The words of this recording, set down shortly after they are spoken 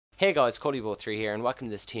Hey guys, CodyBo3 here and welcome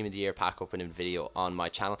to this Team of the Year pack opening video on my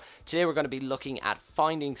channel. Today we're going to be looking at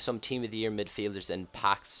finding some Team of the Year midfielders in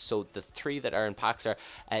packs. So the three that are in packs are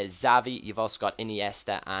Xavi, you've also got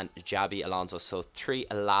Iniesta and Xabi, Alonso. So three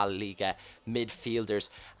La Liga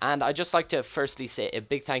midfielders. And I'd just like to firstly say a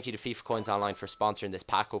big thank you to FIFA Coins Online for sponsoring this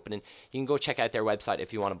pack opening. You can go check out their website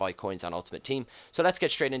if you want to buy coins on Ultimate Team. So let's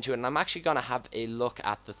get straight into it, and I'm actually going to have a look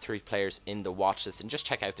at the three players in the watch list and just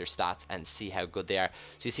check out their stats and see how good they are.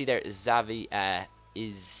 So you see there, Xavi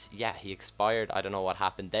he expired. I don't know what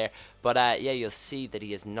happened there, but yeah, you'll see that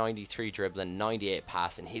he has 93 dribbling, 98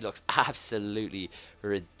 passing. He looks absolutely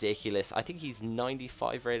ridiculous. I think he's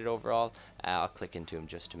 95 rated overall. I'll click into him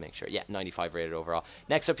just to make sure. Yeah, 95 rated overall.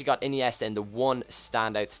 Next up, you got Iniesta, and the one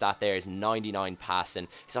standout stat there is 99 passing.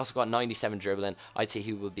 He's also got 97 dribbling. I'd say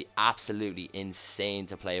he will be absolutely insane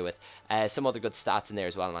to play with. Some other good stats in there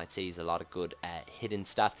as well, and I'd say he's a lot of good hidden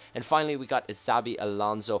stats. And finally, we got Xabi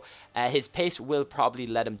Alonso. His pace will probably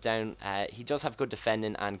let him down. He does have good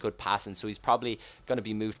defending and good passing, so he's probably going to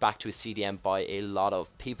be moved back to a CDM by a lot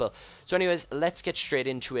of people. So anyways, let's get straight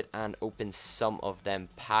into it and open some of them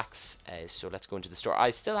packs. So let's go into the store.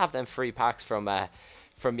 I still have them free packs from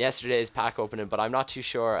yesterday's pack opening, but I'm not too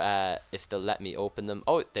sure if they'll let me open them.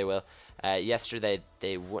 Oh, they will. Yesterday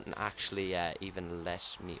they wouldn't actually even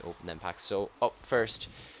let me open them packs. So up first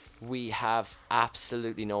we have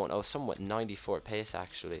absolutely no one. Oh, someone with 94 pace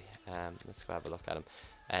actually. Let's go have a look at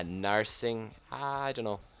him. Nursing, I don't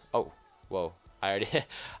know. Oh, whoa. I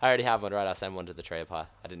already have one. Right, I'll send one to the trade pile.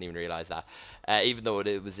 I didn't even realize that. Even though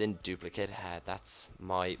it was in duplicate, that's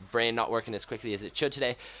my brain not working as quickly as it should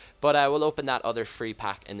today. But we'll open that other free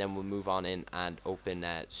pack and then we'll move on in and open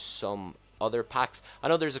some other packs. I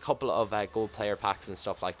know there's a couple of gold player packs and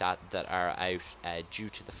stuff like that that are out due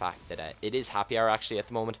to the fact that it is happy hour actually at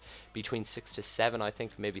the moment, between 6 to 7, I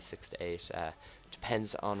think, maybe 6 to 8.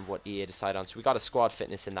 Depends on what EA decide on. So we got a squad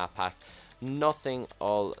fitness in that pack. Nothing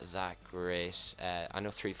all that great. I know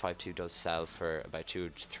 352 does sell for about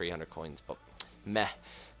 200 to 300 coins, but meh,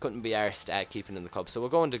 couldn't be arsed keeping in the club. So we'll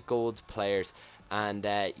go into gold players, and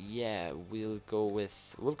yeah, we'll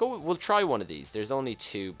try one of these. There's only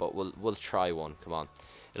two, but we'll try one. Come on,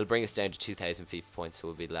 it'll bring us down to 2,000 FIFA points, so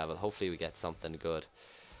we'll be level. Hopefully we get something good.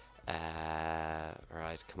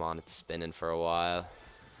 Right, come on, it's spinning for a while.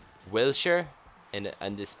 Wilshire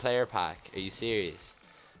in this player pack. Are you serious?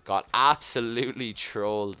 Got absolutely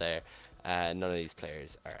trolled there. None of these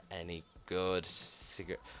players are any good.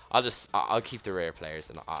 I'll keep the rare players,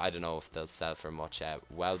 and I don't know if they'll sell for much.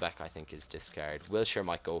 Welbeck I think is discard. Wilshire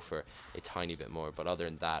might go for a tiny bit more, but other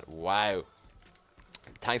than that, wow.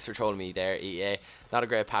 Thanks for trolling me there, EA. Not a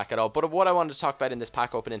great pack at all. But what I wanted to talk about in this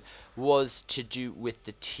pack opening was to do with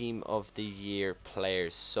the Team of the Year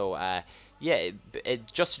players. So, yeah,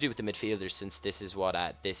 just to do with the midfielders, since this is what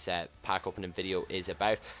this pack opening video is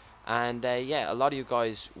about. And yeah, a lot of you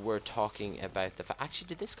guys were talking about the fact. Actually,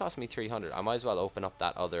 did this cost me 300? I might as well open up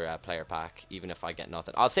that other player pack, even if I get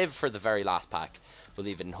nothing. I'll save it for the very last pack. We'll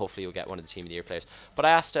leave it, and hopefully you'll get one of the Team of the Year players. But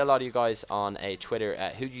I asked a lot of you guys on Twitter,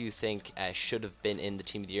 who do you think should have been in the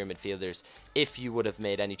Team of the Year midfielders if you would have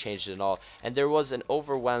made any changes at all? And there was an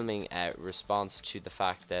overwhelming response to the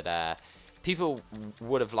fact that people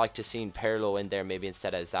would have liked to seen Pirlo in there maybe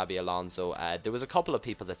instead of Xabi Alonso. There was a couple of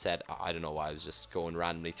people that said, I don't know why, I was just going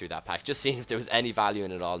randomly through that pack, just seeing if there was any value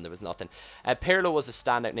in it all, and there was nothing. Pirlo was a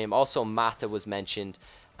standout name. Also, Mata was mentioned.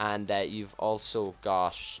 And you've also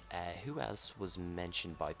got, who else was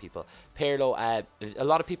mentioned by people? Pirlo, a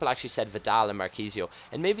lot of people actually said Vidal and Marquisio.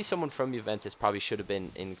 And maybe someone from Juventus probably should have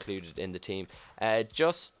been included in the team.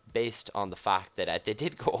 Just based on the fact that they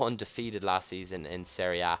did go undefeated last season in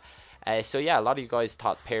Serie A. So yeah, a lot of you guys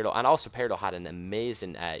thought Pirlo, and also Pirlo had an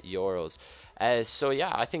amazing Euros. So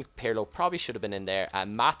yeah, I think Pirlo probably should have been in there.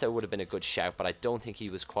 Mata would have been a good shout, but I don't think he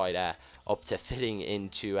was quite up to fitting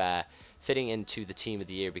into the Team of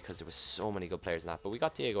the Year, because there was so many good players in that. But we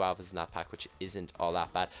got Diego Alves in that pack, which isn't all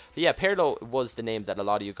that bad. But yeah, Pirlo was the name that a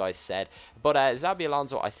lot of you guys said. But Xabi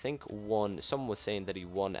Alonso, I think, won. Someone was saying that he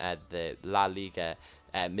won the La Liga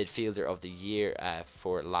midfielder of the year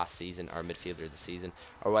for last season, or midfielder of the season,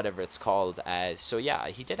 or whatever it's called. So yeah,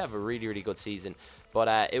 he did have a really good season,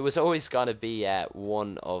 but it was always going to be it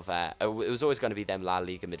was always going to be them La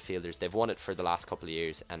Liga midfielders. They've won it for the last couple of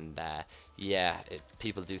years, and yeah,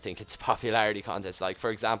 people do think it's a popularity contest. Like, for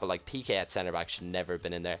example, like PK at centre back should never have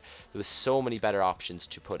been in there. There was so many better options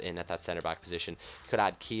to put in at that centre back position. You could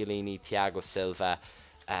add Chiellini, Thiago Silva.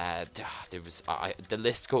 The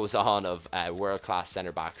list goes on of world-class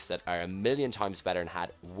centre-backs that are a million times better and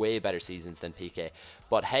had way better seasons than PK.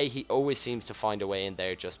 But hey, he always seems to find a way in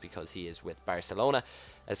there just because he is with Barcelona.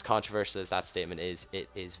 as controversial as that statement is, it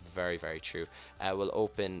is very, very true.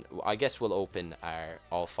 I guess we'll open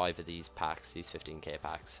all 5 of these packs, these 15k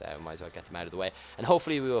packs. Might as well get them out of the way, and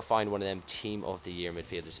hopefully we will find one of them team of the year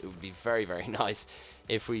midfielders. It would be very, very nice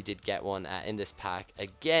if we did get one in this pack.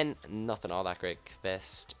 Again, nothing all that great.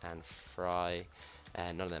 Best and Fry,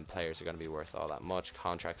 none of them players are going to be worth all that much.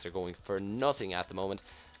 Contracts are going for nothing at the moment.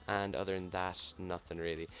 And other than that, nothing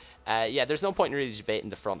really. Yeah, there's no point in really debating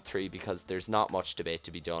the front 3 because there's not much debate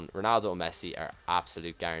to be done. Ronaldo and Messi are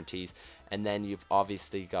absolute guarantees. And then you've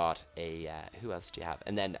obviously got a... who else do you have?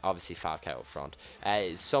 And then obviously Falcao up front.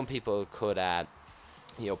 Some people could,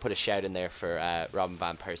 you know, put a shout in there for Robin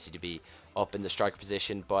Van Persie to be up in the striker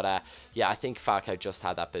position. But yeah, I think Falcao just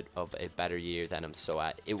had that bit of a better year than him. So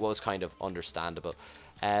it was kind of understandable.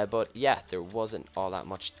 But yeah, there wasn't all that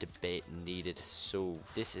much debate needed. So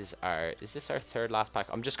this is this our third last pack?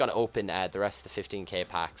 I'm just going to open the rest of the 15k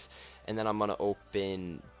packs, and then I'm going to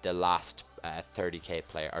open the last 30k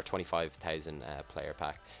player or 25,000 player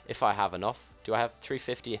pack if I have enough. Do I have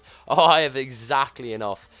 350? Oh, I have exactly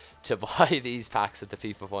enough to buy these packs with the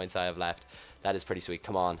FIFA points I have left. That is pretty sweet.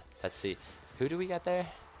 Come on, let's see, who do we get there?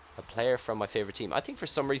 A player from my favorite team. I think for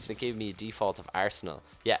some reason it gave me a default of Arsenal.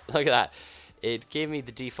 Yeah, look at that. It gave me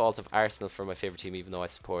the default of Arsenal for my favourite team, even though I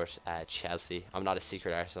support Chelsea. I'm not a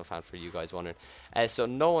secret Arsenal fan, for you guys wondering. So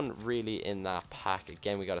no one really in that pack.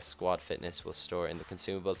 Again, we got a squad fitness we'll store in the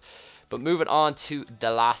consumables. But moving on to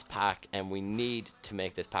the last pack, and we need to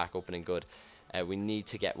make this pack opening good. We need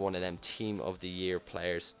to get one of them team of the year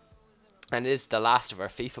players. And it is the last of our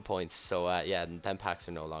FIFA points. So yeah, them packs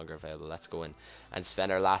are no longer available. Let's go in and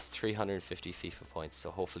spend our last 350 FIFA points.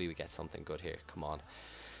 So hopefully we get something good here. Come on.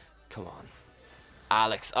 Come on.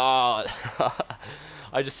 Alex, oh,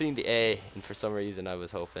 I just seen the A, and for some reason I was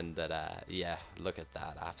hoping that, yeah, look at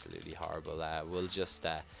that, absolutely horrible. We'll just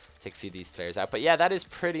take a few of these players out. But yeah, that is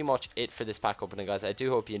pretty much it for this pack opening, guys. I do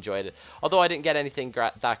hope you enjoyed it. Although I didn't get anything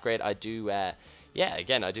that great, I do, yeah,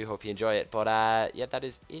 again, I do hope you enjoy it. But yeah, that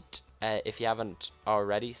is it. If you haven't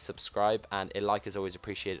already, subscribe, and a like is always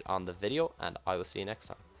appreciated on the video, and I will see you next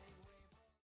time.